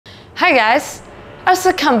Hi guys! As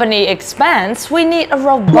the company expands, we need a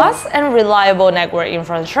robust and reliable network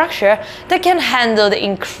infrastructure that can handle the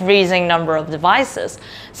increasing number of devices,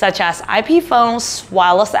 such as IP phones,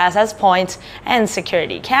 wireless access points, and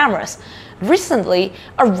security cameras. Recently,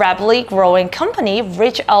 a rapidly growing company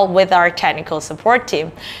reached out with our technical support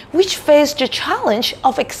team, which faced the challenge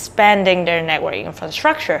of expanding their network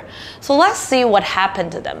infrastructure. So let's see what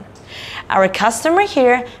happened to them. Our customer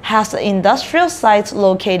here has an industrial site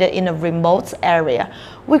located in a remote area,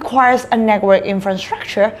 requires a network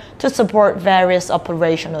infrastructure to support various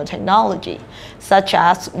operational technology, such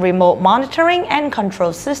as remote monitoring and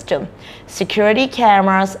control system, security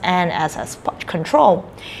cameras, and access control.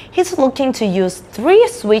 He's looking to use 3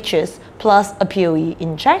 switches plus a PoE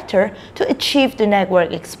injector to achieve the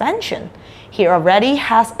network expansion. He already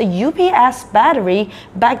has a UPS battery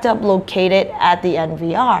backed up located at the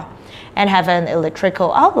NVR and have an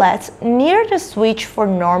electrical outlet near the switch for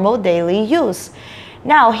normal daily use.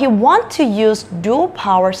 Now he wants to use dual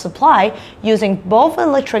power supply using both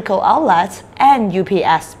electrical outlets and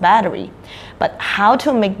UPS battery. But how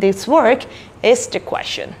to make this work is the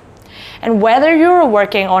question. And whether you're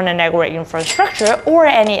working on a network infrastructure or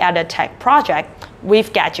any other tech project,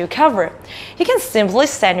 we've got you covered. You can simply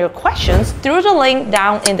send your questions through the link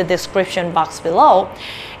down in the description box below,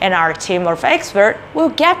 and our team of experts will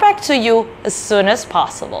get back to you as soon as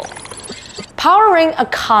possible. Powering a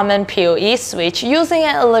common PoE switch using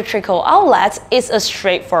an electrical outlet is a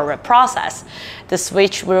straightforward process. The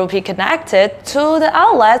switch will be connected to the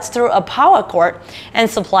outlet through a power cord and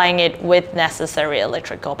supplying it with necessary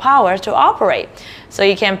electrical power to operate, so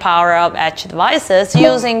you can power up edge devices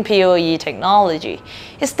using PoE technology.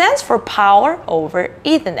 It stands for Power over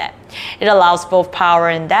Ethernet. It allows both power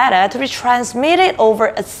and data to be transmitted over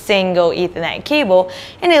a single Ethernet cable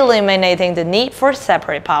and eliminating the need for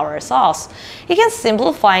separate power source. It can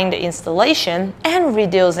simplify the installation and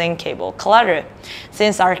reducing cable clutter.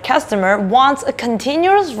 Since our customer wants a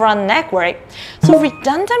continuous run network, so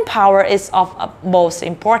redundant power is of utmost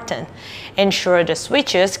importance. Ensure the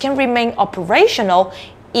switches can remain operational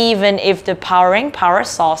even if the power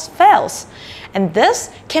source fails. And this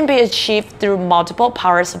can be achieved through multiple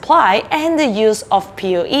power supply and the use of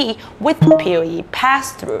PoE with PoE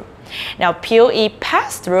pass-through. Now, PoE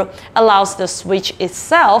pass-through allows the switch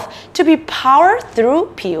itself to be powered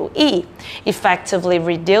through PoE, effectively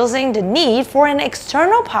reducing the need for an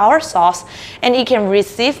external power source, and it can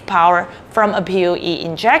receive power from a PoE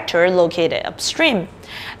injector located upstream.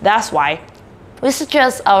 That's why we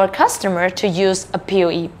suggest our customer to use a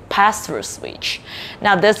PoE pass-through switch.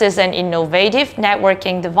 Now, this is an innovative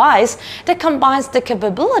networking device that combines the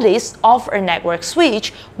capabilities of a network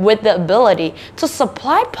switch with the ability to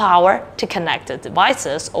supply power to connected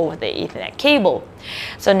devices over the Ethernet cable.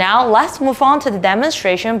 So now let's move on to the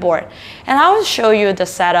demonstration board, and I will show you the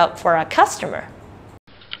setup for our customer.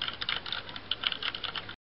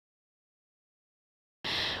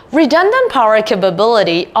 Redundant power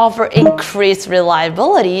capability offer increased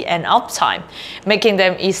reliability and uptime, making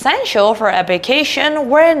them essential for applications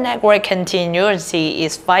where network continuity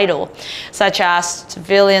is vital, such as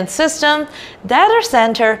civilian system, data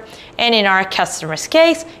center, and in our customer's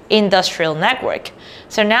case, industrial network.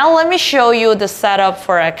 So now let me show you the setup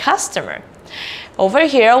for a customer. Over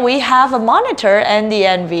here, we have a monitor and the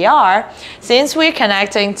NVR since we're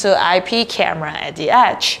connecting to IP camera at the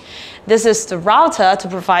edge. This is the router to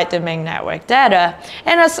provide the main network data,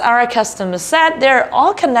 and as our customer said, they're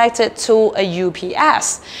all connected to a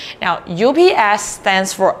UPS. Now, UPS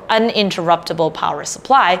stands for uninterruptible power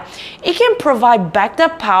supply. It can provide backed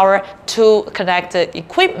up power to connected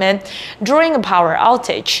equipment during a power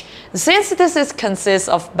outage, since this consists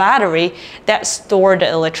of battery that store the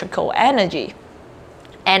electrical energy.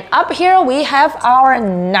 And up here we have our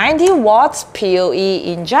 90 watts PoE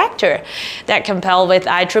injector that compelled with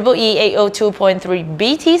IEEE 802.3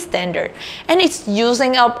 BT standard, and it's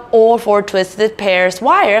using up all 4 twisted pairs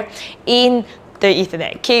wire in the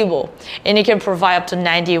Ethernet cable, and it can provide up to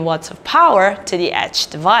 90 watts of power to the edge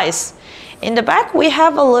device. In the back we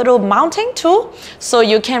have a little mounting tool, so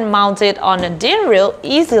you can mount it on a DIN rail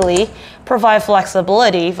easily, provide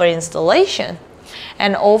flexibility for installation.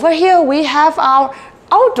 And over here we have our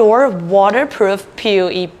outdoor waterproof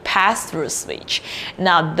PoE pass-through switch.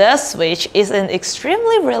 Now, this switch is an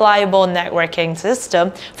extremely reliable networking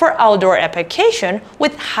system for outdoor application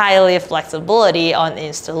with highly flexibility on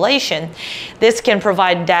installation. This can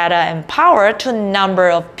provide data and power to a number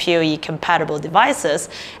of PoE compatible devices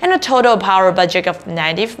and a total power budget of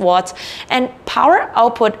 90 watts and power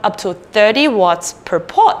output up to 30 watts per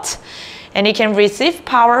port. And it can receive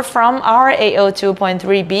power from our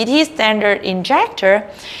 802.3 BT standard injector,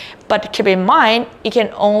 but keep in mind, it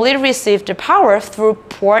can only receive the power through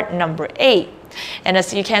port number 8. And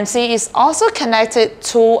as you can see, it's also connected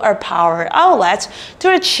to our power outlet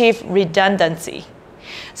to achieve redundancy.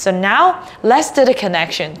 So now, let's do the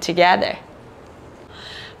connection together.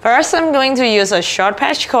 First, I'm going to use a short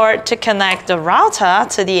patch cord to connect the router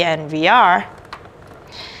to the NVR.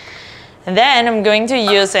 And then I'm going to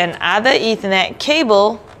use another Ethernet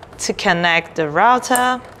cable to connect the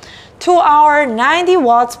router to our 90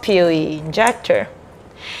 watts PoE injector.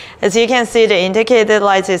 As you can see, the indicated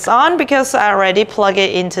light is on because I already plugged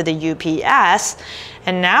it into the UPS.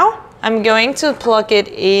 And now I'm going to plug it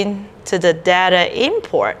into the data in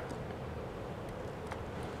port.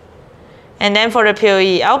 And then for the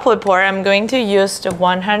PoE output port, I'm going to use the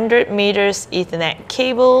 100 meters Ethernet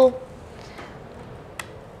cable.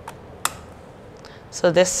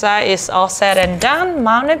 So this side is all set and done,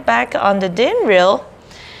 mounted back on the DIN rail.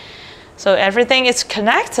 So everything is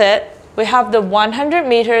connected. We have the 100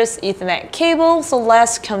 meters Ethernet cable, so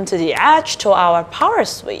let's come to the edge to our power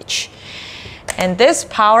switch. And this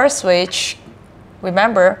power switch,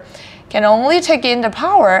 remember, can only take in the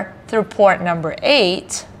power through port number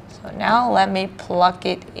 8. So now let me plug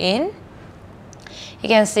it in. You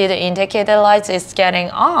can see the indicator light is getting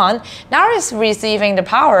on. Now it's receiving the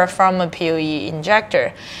power from a PoE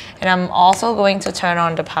injector. And I'm also going to turn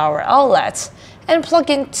on the power outlet and plug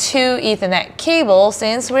in 2 Ethernet cables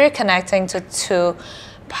since we're connecting to 2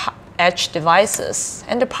 edge devices.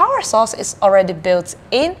 And the power source is already built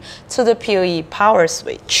in to the PoE power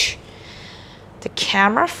switch. The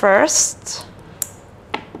camera first,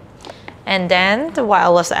 and then the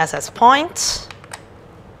wireless access point.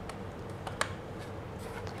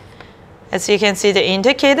 As you can see, the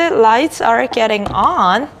indicated lights are getting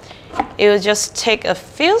on. It will just take a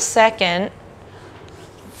few seconds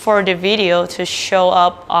for the video to show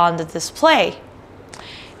up on the display.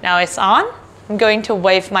 Now it's on. I'm going to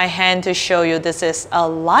wave my hand to show you this is a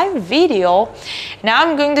live video. Now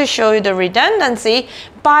I'm going to show you the redundancy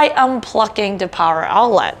by unplugging the power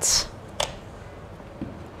outlet.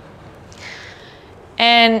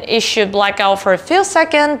 And it should black out for a few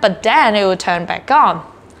seconds, but then it will turn back on.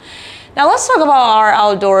 Now let's talk about our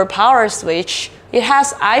outdoor power switch. It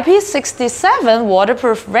has IP67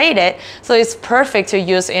 waterproof rated, so it's perfect to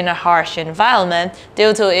use in a harsh environment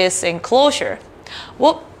due to its enclosure.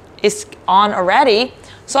 Whoop, it's on already.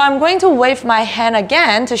 So I'm going to wave my hand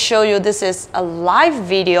again to show you this is a live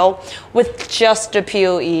video with just the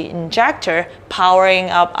PoE injector powering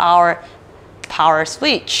up our power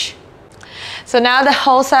switch. So now the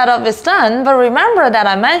whole setup is done, but remember that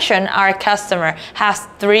I mentioned our customer has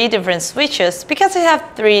 3 different switches because they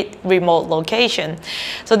have 3 remote locations.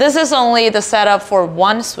 So this is only the setup for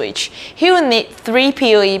 1 switch. He will need 3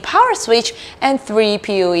 PoE power switch and 3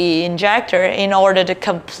 PoE injector in order to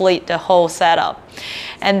complete the whole setup.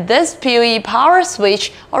 And this PoE power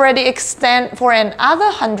switch already extends for another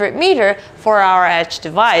 100 meters for our edge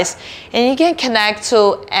device, and you can connect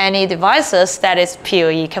to any devices that is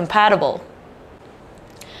PoE compatible.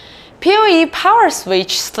 PoE Power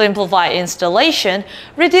Switch simplify installation,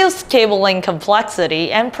 reduce cabling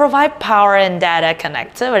complexity, and provide power and data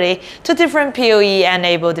connectivity to different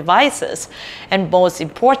PoE-enabled devices. And most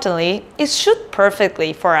importantly, it suits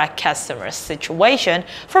perfectly for our customer's situation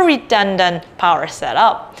for redundant power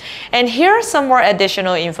setup. And here are some more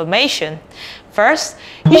additional information. First,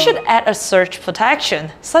 you should add a surge protection,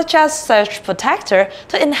 such as surge protector,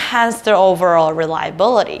 to enhance the overall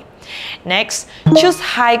reliability. Next, choose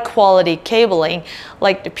high-quality cabling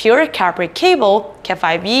like the pure copper cable,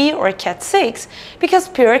 Cat5e or Cat6, because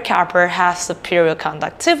pure copper has superior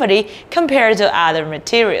conductivity compared to other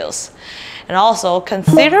materials. And also,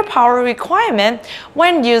 consider power requirement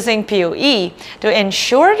when using PoE to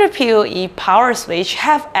ensure the PoE power switch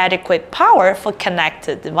have adequate power for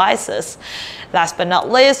connected devices. Last but not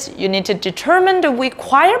least, you need to determine the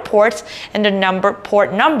required ports and the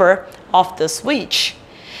port number of the switch.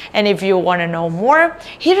 And if you want to know more,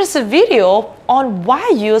 here is a video on why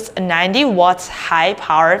use a 90 watts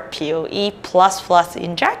high-powered PoE++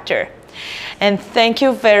 injector. And thank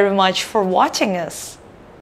you very much for watching us.